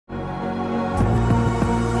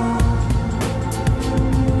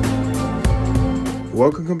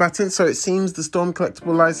Welcome combatants. So it seems the Storm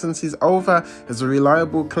collectible license is over, as a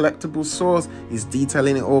reliable collectible source is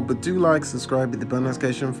detailing it all. But do like, subscribe, hit the bell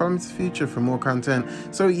notification, follow me to the future for more content.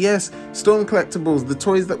 So yes, Storm collectibles, the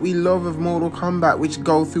toys that we love of Mortal Kombat, which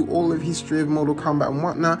go through all of history of Mortal Kombat and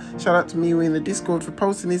whatnot. Shout out to me in the Discord for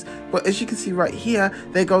posting this. But as you can see right here,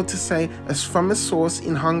 they go to say, as from a source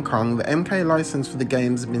in Hong Kong, the MK license for the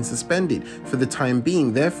games have been suspended for the time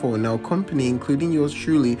being. Therefore, no company, including yours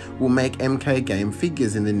truly, will make MK game figures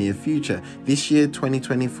in the near future. This year,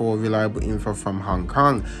 2024, reliable info from Hong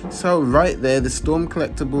Kong. So right there, the Storm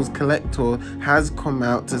Collectibles collector has come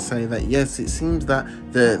out to say that yes, it seems that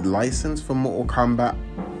the license for Mortal Kombat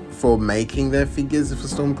for making their figures for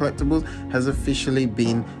Storm Collectibles has officially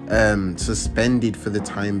been suspended for the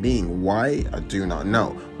time being. Why? I do not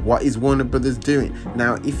know. What is Warner Brothers doing?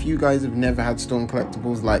 Now, if you guys have never had Storm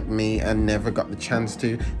Collectibles like me and never got the chance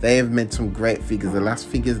to, they have made some great figures. The last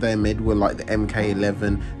figures they made were like the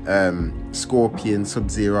MK11, Scorpion,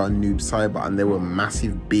 Sub-Zero, Noob Saibot, and they were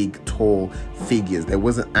massive, big, tall figures. There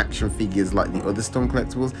wasn't action figures like the other Storm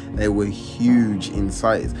Collectibles. They were huge in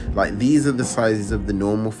size. Like, these are the sizes of the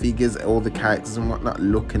normal figures. All the characters and whatnot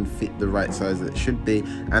look and fit the right size that it should be,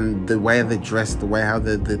 and the way they're dressed, the way how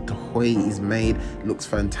the toy is made looks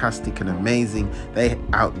fantastic and amazing. They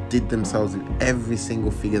outdid themselves with every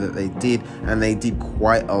single figure that they did, and they did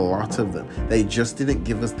quite a lot of them. They just didn't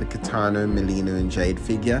give us the Kitana, Melina and Jade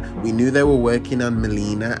figure. We knew they were working on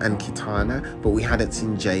Melina and Kitana, but we hadn't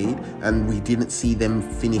seen Jade, and we didn't see them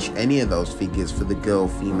finish any of those figures for the girl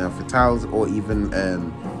female fatales or even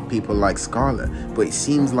people like Scarlet. But it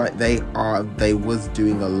seems like they was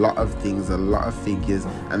doing a lot of things, a lot of figures,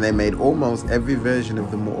 and they made almost every version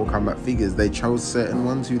of the Mortal Kombat figures. They chose certain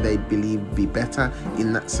ones who they believed be better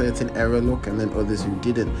in that certain era look, and then others who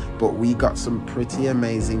didn't. But we got some pretty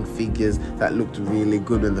amazing figures that looked really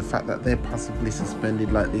good, and the fact that they're possibly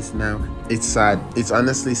suspended like this now, it's sad. It's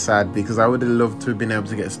honestly sad, because I would have loved to have been able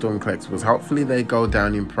to get Storm Collectibles. Hopefully they go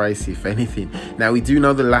down in price, if anything. Now, we do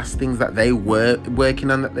know the last things that they were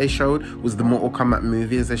working on that they showed was the Mortal Kombat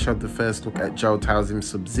movie, as they showed the first look at Joe Towson's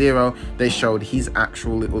Sub-Zero. They showed his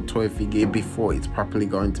actual little toy figure before it's properly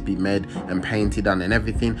going to be made and painted on and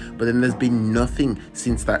everything. But then there's been nothing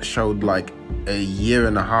since that showed, like a year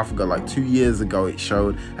and a half ago, like 2 years ago it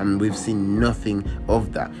showed, and we've seen nothing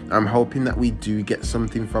of that. I'm hoping that we do get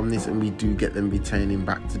something from this, and we do get them returning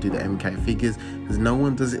back to do the MK figures, because no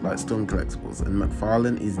one does it like Storm Collectibles, and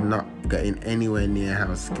McFarlane is not getting anywhere near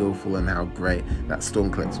how skillful and how great that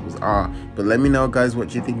Storm Collectibles are. But let me know, guys,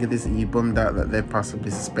 what you think of this. Are you bummed out that they've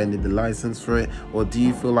possibly suspended the license for it, or do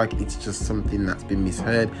you feel like it's just something that's been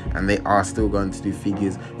misheard and they are still going to do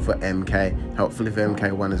figures for MK, hopefully for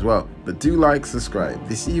MK1 as well? But do like, subscribe.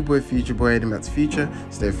 This is your boy Future Boy, heading back to future.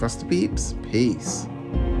 Stay frosty peeps. Peace.